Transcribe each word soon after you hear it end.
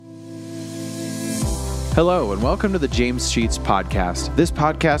Hello, and welcome to the James Sheets Podcast. This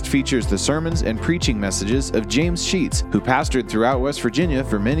podcast features the sermons and preaching messages of James Sheets, who pastored throughout West Virginia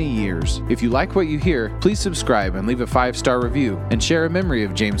for many years. If you like what you hear, please subscribe and leave a 5-star review, and share a memory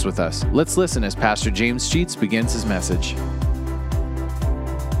of James with us. Let's listen as Pastor James Sheets begins his message.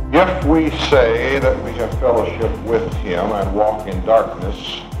 If we say that we have fellowship with him and walk in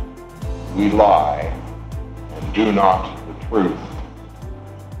darkness, we lie and do not the truth.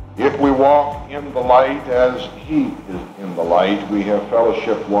 If we walk in the light as he is in the light, we have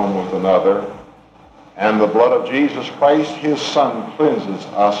fellowship one with another, and the blood of Jesus Christ, his Son, cleanses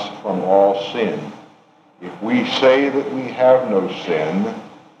us from all sin. If we say that we have no sin,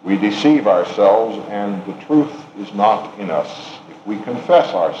 we deceive ourselves, and the truth is not in us. If we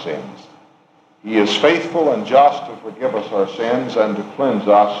confess our sins, he is faithful and just to forgive us our sins and to cleanse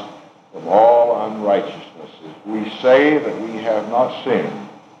us from all unrighteousness. If we say that we have not sinned,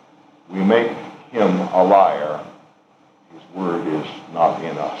 we make him a liar. His word is not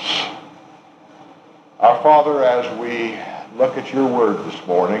in us. Our Father, as we look at your word this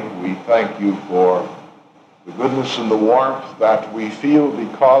morning, we thank you for the goodness and the warmth that we feel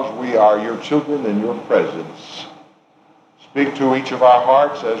because we are your children in your presence. Speak to each of our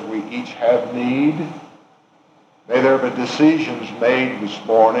hearts as we each have need. May there be decisions made this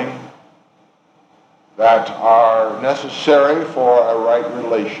morning that are necessary for a right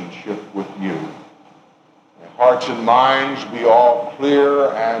relationship with you. May hearts and minds be all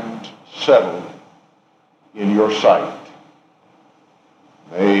clear and settled in your sight.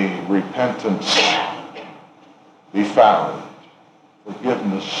 May repentance be found,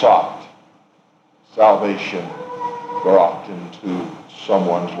 forgiveness sought, salvation brought into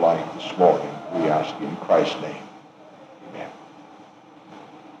someone's life this morning. We ask in Christ's name. Amen.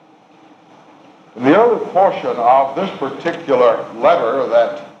 In the early portion of this particular letter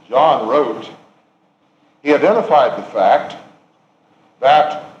that John wrote, he identified the fact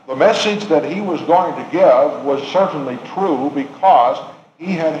that the message that he was going to give was certainly true because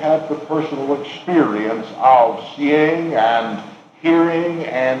he had had the personal experience of seeing and hearing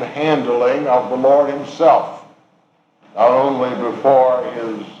and handling of the Lord himself, not only before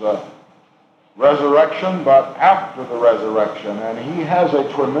his resurrection, but after the resurrection. And he has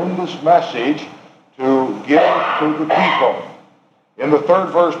a tremendous message to give to the people. In the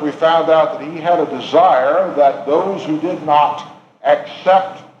third verse, we found out that he had a desire that those who did not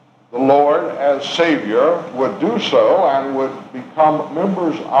accept the Lord as Savior would do so and would become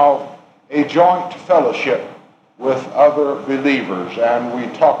members of a joint fellowship with other believers. And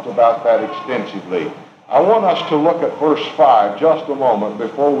we talked about that extensively. I want us to look at verse 5 just a moment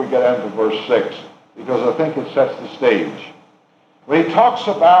before we get into verse 6, because I think it sets the stage. When he talks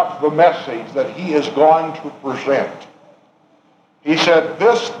about the message that he is going to present, he said,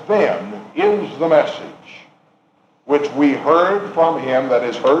 "This then is the message which we heard from him, that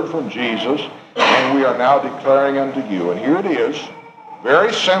is, heard from Jesus, and we are now declaring unto you." And here it is,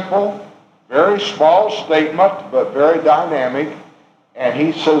 very simple, very small statement, but very dynamic. And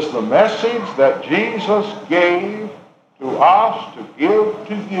he says the message that Jesus gave to us to give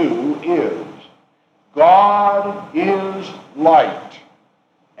to you is, God is light,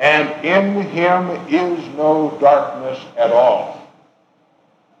 and in him is no darkness at all.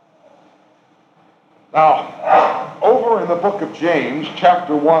 Now, over in the book of James,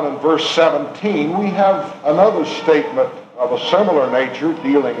 chapter 1 and verse 17, we have another statement of a similar nature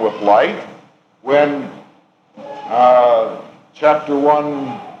dealing with light, when chapter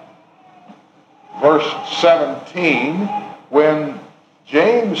 1, verse 17, when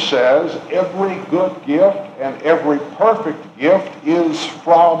James says, every good gift and every perfect gift is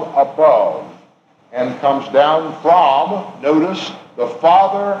from above and comes down from, notice, the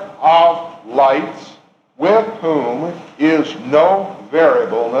Father of lights, with whom is no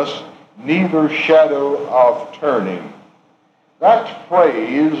variableness, neither shadow of turning. That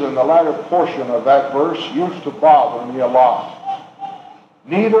phrase in the latter portion of that verse used to bother me a lot.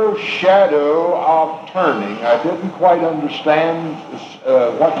 Neither shadow of turning. I didn't quite understand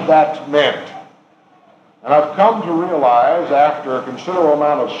what that meant. And I've come to realize, after a considerable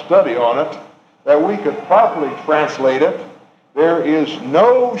amount of study on it, that we could properly translate it, there is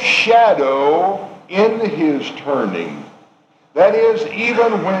no shadow in his turning. That is,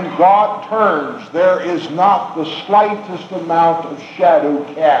 even when God turns, there is not the slightest amount of shadow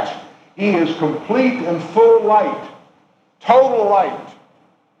cast. He is complete and full light, total light.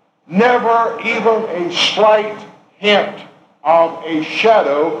 Never even a slight hint of a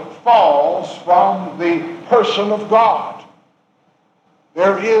shadow falls from the person of God.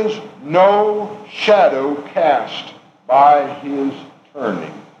 There is no shadow cast by his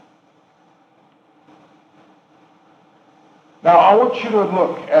turning. Now, I want you to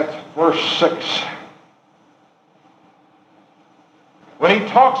look at verse 6. When he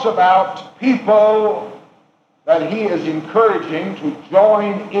talks about people that he is encouraging to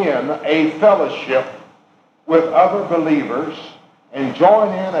join in a fellowship with other believers and join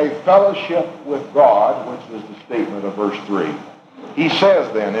in a fellowship with God, which is the statement of verse 3. He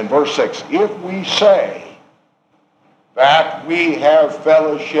says then in verse 6, if we say that we have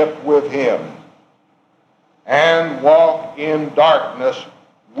fellowship with him and walk in darkness,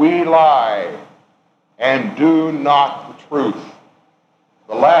 we lie and do not the truth.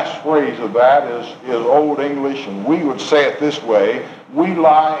 The last phrase of that is Old English, and we would say it this way: we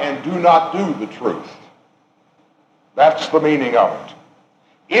lie and do not do the truth. That's the meaning of it.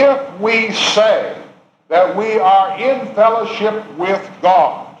 If we say that we are in fellowship with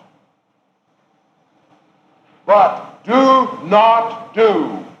God, but do not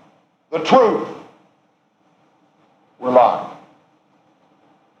do the truth, we're lying.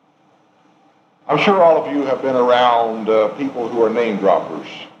 I'm sure all of you have been around people who are name droppers.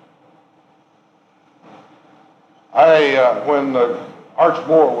 When Arch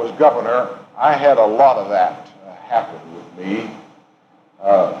Moore was governor, I had a lot of that happen with me.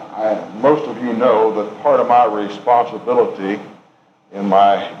 Most of you know that part of my responsibility in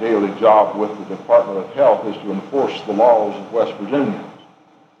my daily job with the Department of Health is to enforce the laws of West Virginia.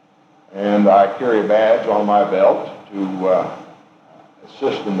 And I carry a badge on my belt to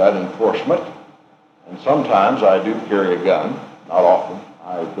assist in that enforcement. And sometimes I do carry a gun. Not often.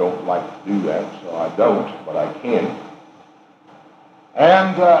 I don't like to do that, so I don't, but I can.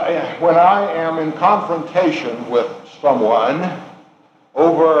 And when I am in confrontation with someone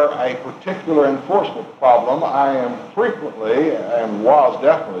over a particular enforcement problem, I am frequently, and was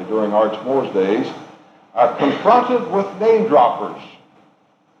definitely during Arch Moore's days, confronted with name droppers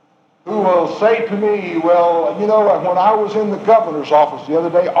who will say to me, well, you know, when I was in the governor's office the other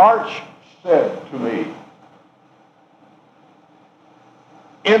day, Arch said to me,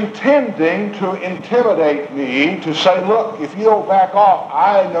 intending to intimidate me, to say, look, if you don't back off,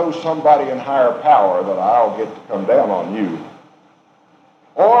 I know somebody in higher power that I'll get to come down on you.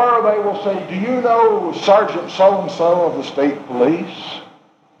 Or they will say, do you know Sergeant so-and-so of the state police?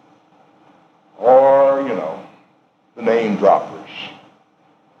 Or, you know, the name droppers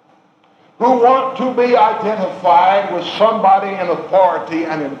who want to be identified with somebody in authority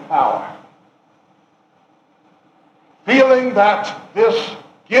and in power, feeling that this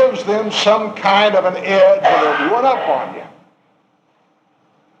gives them some kind of an edge or they'll run up on you.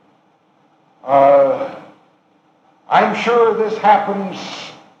 I'm sure this happens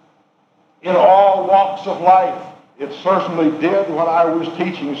in all walks of life. It certainly did when I was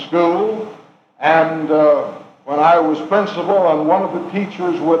teaching school, and when I was principal, and one of the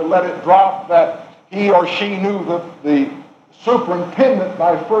teachers would let it drop that he or she knew the superintendent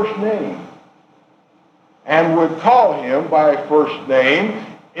by first name and would call him by first name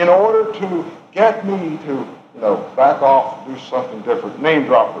in order to get me to, back off and do something different. Name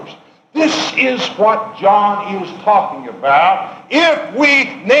droppers. This is what John is talking about. If we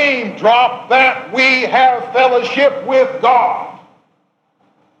name drop that we have fellowship with God,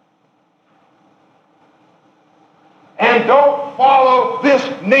 and don't follow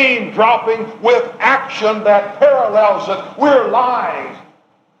this name dropping with action that parallels it, we're lying.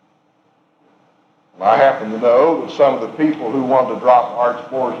 I happen to know that some of the people who want to drop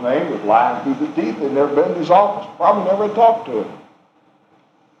Arch Moore's name was lying through the teeth. They've never been in his office, probably never talked to him.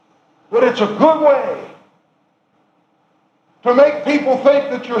 But it's a good way to make people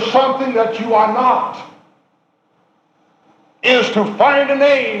think that you're something that you are not, is to find a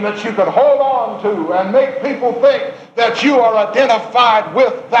name that you can hold on to and make people think that you are identified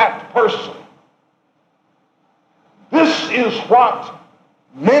with that person. This is what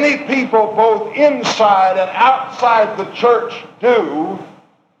many people, both inside and outside the church, do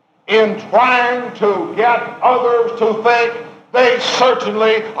in trying to get others to think they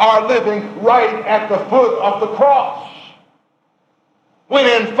certainly are living right at the foot of the cross, when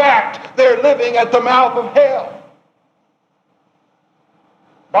in fact they're living at the mouth of hell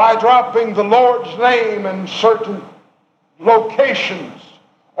by dropping the Lord's name in certain locations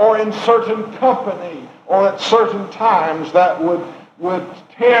or in certain company or at certain times that would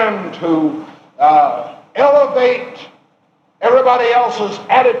tend to elevate everybody else's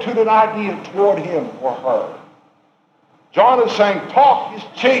attitude and idea toward him or her. John is saying talk is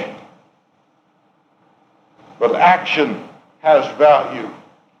cheap, but action has value.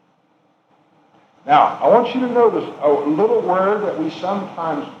 Now, I want you to notice a little word that we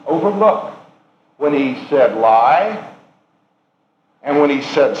sometimes overlook when he said lie and when he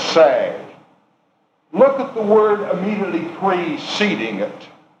said say. Look at the word immediately preceding it.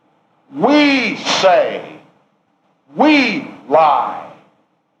 We say, we lie.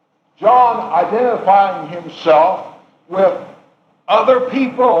 John identifying himself with other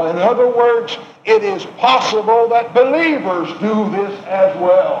people. In other words, it is possible that believers do this as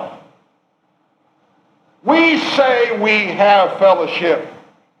well. We say we have fellowship,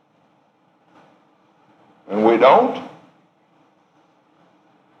 and we don't.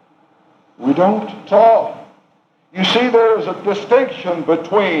 We don't at all. You see, there is a distinction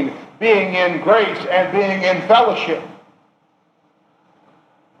between being in grace and being in fellowship.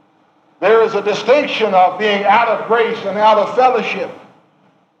 There is a distinction of being out of grace and out of fellowship.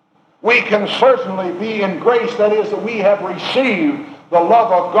 We can certainly be in grace, that is, that we have received the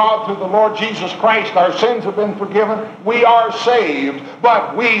love of God through the Lord Jesus Christ. Our sins have been forgiven. We are saved,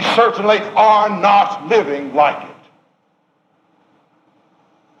 but we certainly are not living like it.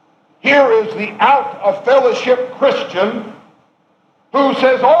 Here is the out of fellowship Christian who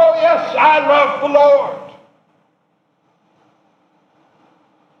says, oh yes, I love the Lord.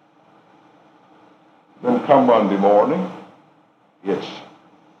 Then come Monday morning, it's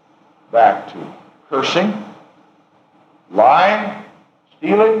back to cursing, lying,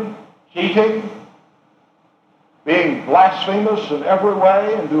 stealing, cheating, being blasphemous in every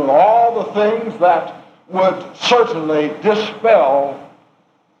way, and doing all the things that would certainly dispel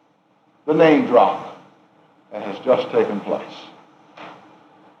the name drop that has just taken place.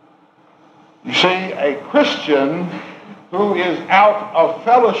 You see, a Christian who is out of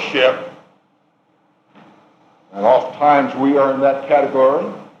fellowship, and oftentimes we are in that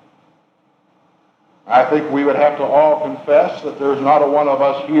category. I think we would have to all confess that there's not a one of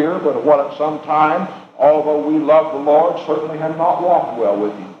us here, but what at some time, although we love the Lord, certainly have not walked well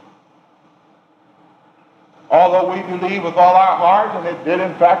with Him. Although we believe with all our heart, and it did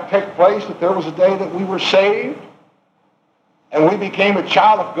in fact take place, that there was a day that we were saved, and we became a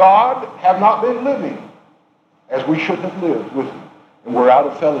child of God, have not been living as we should have lived with Him, and we're out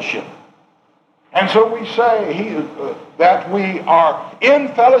of fellowship. And so we say that we are in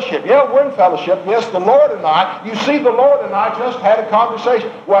fellowship. Yeah, we're in fellowship. Yes, the Lord and I. You see, the Lord and I just had a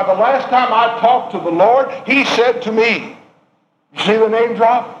conversation. Well, the last time I talked to the Lord, He said to me, you see the name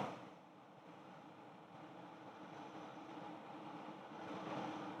drop?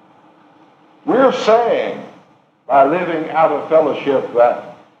 We're saying, by living out of fellowship,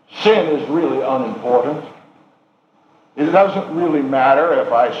 that sin is really unimportant. It doesn't really matter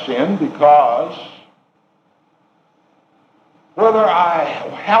if I sin, because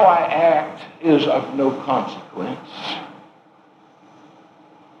how I act is of no consequence.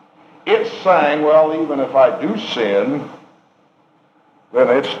 It's saying, well, even if I do sin, then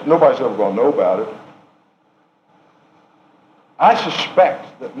nobody's ever going to know about it. I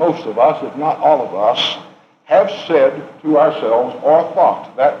suspect that most of us, if not all of us, have said to ourselves or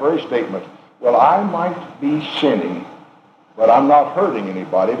thought that very statement, well, I might be sinning, but I'm not hurting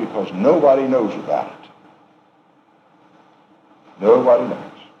anybody because nobody knows about it. Nobody knows.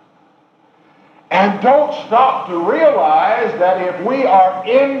 And don't stop to realize that if we are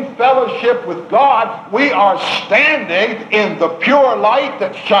in fellowship with God, we are standing in the pure light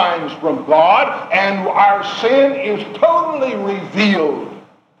that shines from God, and our sin is totally revealed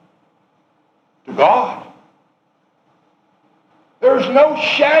to God. There's no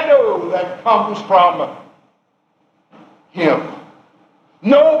shadow that comes from Him.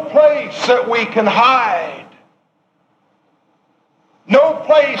 No place that we can hide. No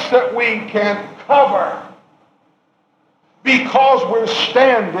place that we can cover, because we're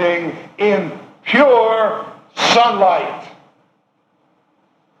standing in pure sunlight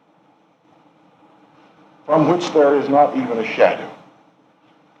from which there is not even a shadow.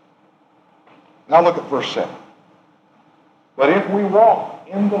 Now look at verse 7. But if we walk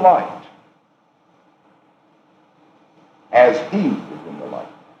in the light, as He is in the light,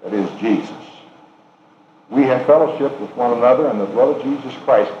 that is Jesus, we have fellowship with one another, and the blood of Jesus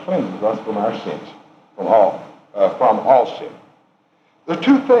Christ cleanses us from our sins, from all sin. There are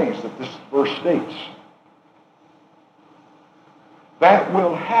two things that this verse states that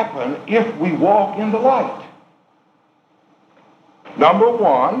will happen if we walk in the light. Number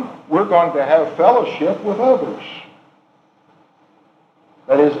one, we're going to have fellowship with others.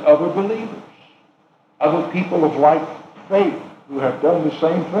 That is, other believers, other people of like faith who have done the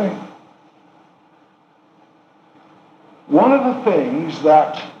same thing. One of the things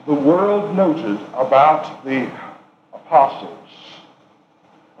that the world noted about the apostles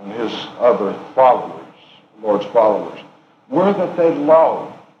and His other followers, the Lord's followers, were that they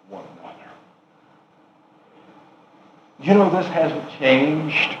loved one another. You know, this hasn't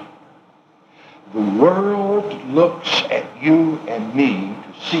changed. The world looks at you and me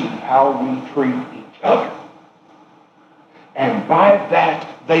to see how we treat each other. And by that,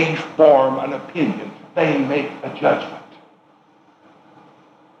 they form an opinion. They make a judgment.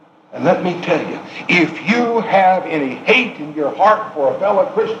 And let me tell you, if you have any hate in your heart for a fellow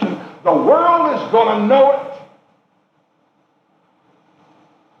Christian, the world is going to know it.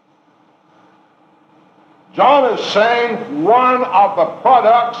 John is saying one of the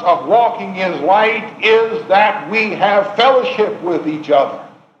products of walking in light is that we have fellowship with each other.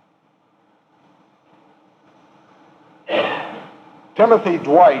 Timothy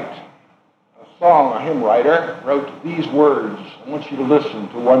Dwight, a hymn writer, wrote these words. I want you to listen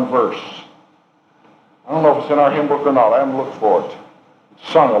to one verse. I don't know if it's in our hymn book or not. I haven't looked for it. It's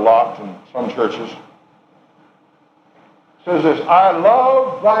sung a lot in some churches. It says this, I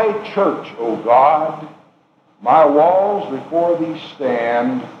love thy church, O God. My walls before thee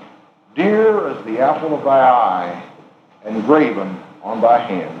stand, dear as the apple of thy eye, engraven on thy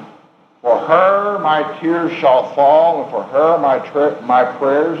hand. For her my tears shall fall, and for her my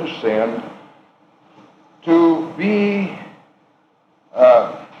prayers ascend, to be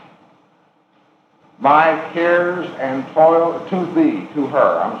my cares and toil, to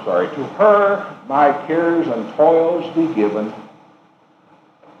her my cares and toils be given,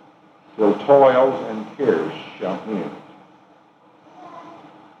 till toils and cares shall end.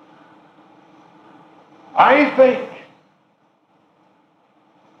 I think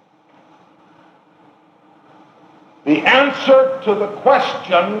the answer to the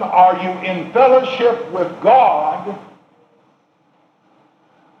question, are you in fellowship with God,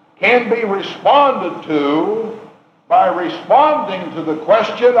 can be responded to by responding to the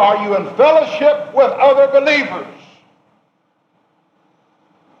question, are you in fellowship with other believers?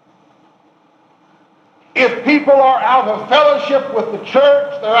 If people are out of fellowship with the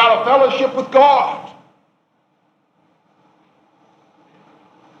church, they're out of fellowship with God.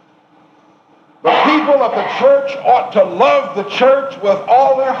 The people of the church ought to love the church with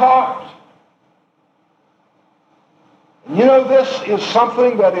all their heart. And you know, this is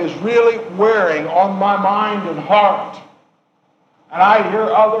something that is really wearing on my mind and heart. And I hear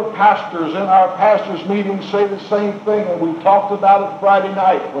other pastors in our pastors' meetings say the same thing, and we talked about it Friday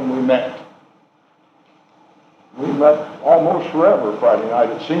night when we met. We met almost forever Friday night,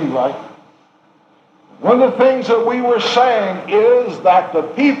 it seemed like. One of the things that we were saying is that the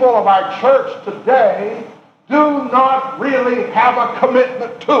people of our church today do not really have a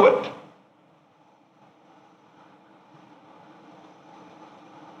commitment to it.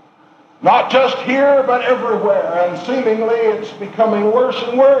 Not just here, but everywhere. And seemingly it's becoming worse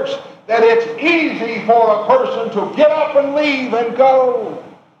and worse. That it's easy for a person to get up and leave and go.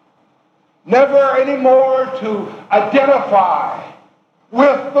 Never anymore to identify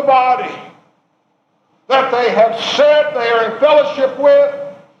with the body that they have said they are in fellowship with,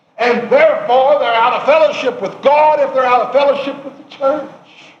 and therefore they're out of fellowship with God if they're out of fellowship with the church.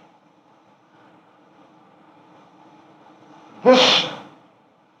 This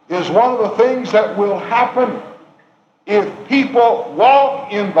is one of the things that will happen if people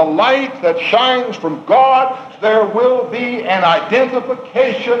walk in the light that shines from God. There will be an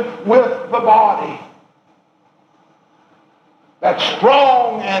identification with the body that's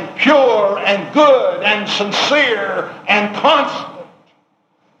strong and pure and good and sincere and constant.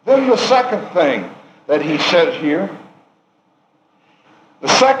 Then the second thing that he says here, the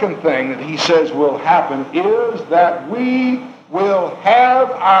second thing that he says will happen is that we will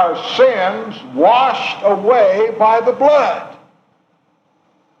have our sins washed away by the blood.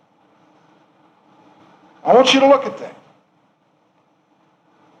 I want you to look at that.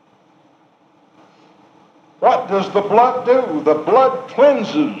 What does the blood do? The blood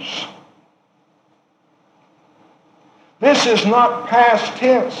cleanses. This is not past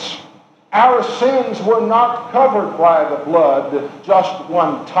tense. Our sins were not covered by the blood just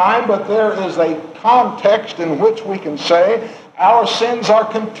one time, but there is a context in which we can say our sins are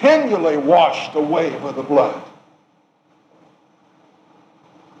continually washed away by the blood.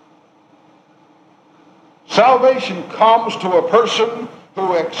 Salvation comes to a person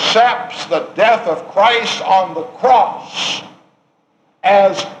who accepts the death of Christ on the cross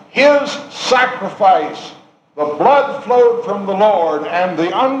as his sacrifice. The blood flowed from the Lord, and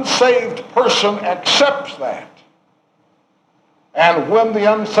the unsaved person accepts that. And when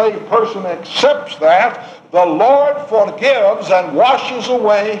the unsaved person accepts that, the Lord forgives and washes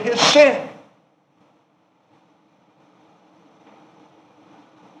away his sin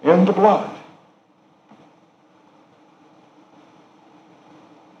in the blood.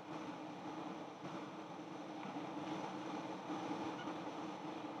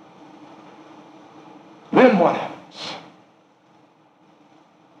 then what happens?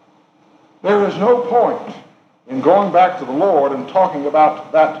 There is no point in going back to the Lord and talking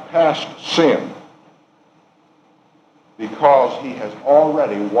about that past sin, because he has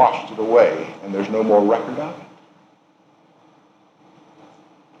already washed it away and there's no more record of it.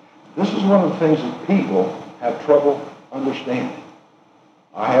 This is one of the things that people have trouble understanding.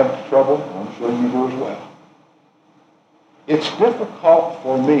 I have trouble, and I'm sure you do as well. It's difficult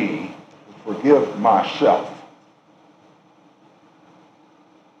for me to forgive myself.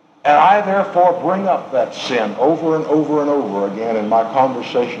 And I therefore bring up that sin over and over and over again in my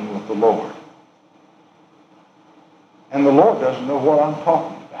conversation with the Lord. And the Lord doesn't know what I'm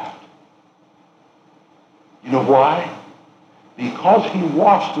talking about. You know why? Because he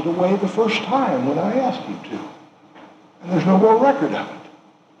washed it away the first time when I asked him to. And there's no more record of it.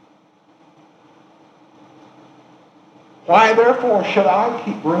 Why, therefore, should I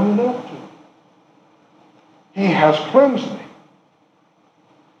keep bringing it up to him? He has cleansed me.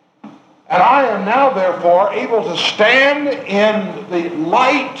 And I am now, therefore, able to stand in the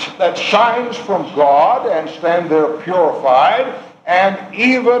light that shines from God and stand there purified, and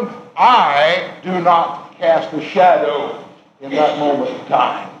even I do not cast a shadow in that moment of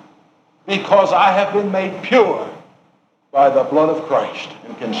time, because I have been made pure by the blood of Christ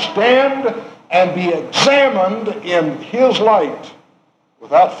and can stand and be examined in his light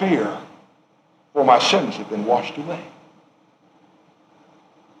without fear, for my sins have been washed away.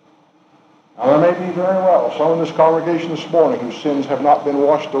 Now, there may be very well some in this congregation this morning whose sins have not been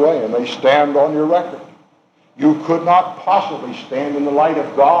washed away, and they stand on your record. You could not possibly stand in the light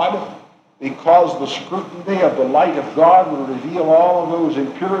of God, because the scrutiny of the light of God would reveal all of those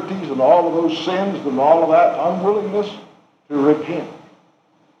impurities and all of those sins and all of that unwillingness to repent.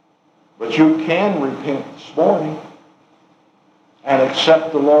 But you can repent this morning and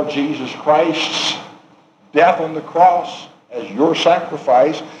accept the Lord Jesus Christ's death on the cross as your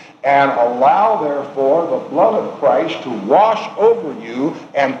sacrifice, and allow, therefore, the blood of Christ to wash over you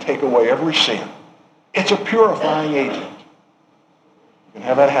and take away every sin. It's a purifying agent. You can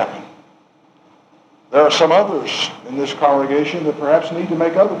have that happen. There are some others in this congregation that perhaps need to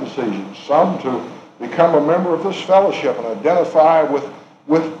make other decisions. Some to become a member of this fellowship and identify with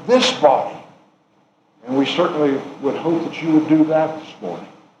this body. And we certainly would hope that you would do that this morning.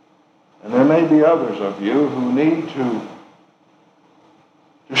 And there may be others of you who need to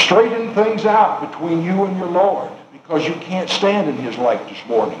straighten things out between you and your Lord, because you can't stand in his light this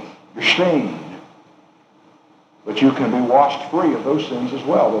morning. You're stained. But you can be washed free of those sins as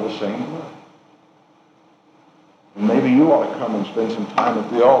well by the same blood. And maybe you ought to come and spend some time at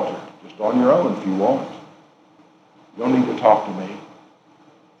the altar, just on your own if you want. You don't need to talk to me.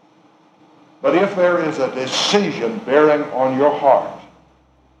 But if there is a decision bearing on your heart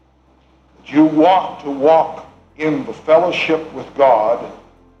that you want to walk in the fellowship with God,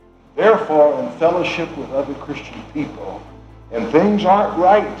 therefore in fellowship with other Christian people, and things aren't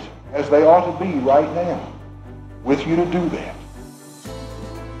right as they ought to be right now, with you to do that,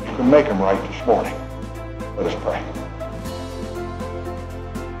 you can make them right this morning. Let us pray.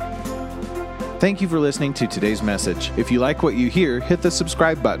 Thank you for listening to today's message. If you like what you hear, hit the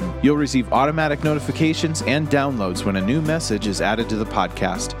subscribe button. You'll receive automatic notifications and downloads when a new message is added to the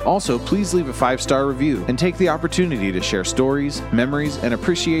podcast. Also, please leave a 5-star review and take the opportunity to share stories, memories, and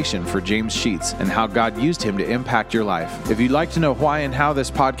appreciation for James Sheets and how God used him to impact your life. If you'd like to know why and how this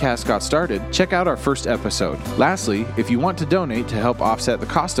podcast got started, check out our first episode. Lastly, if you want to donate to help offset the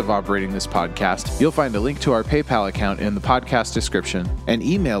cost of operating this podcast, you'll find a link to our PayPal account in the podcast description, and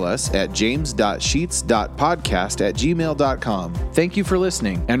email us at james.sheets.podcast@gmail.com. Thank you for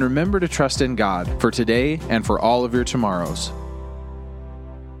listening, and remember to trust in God for today and for all of your tomorrows.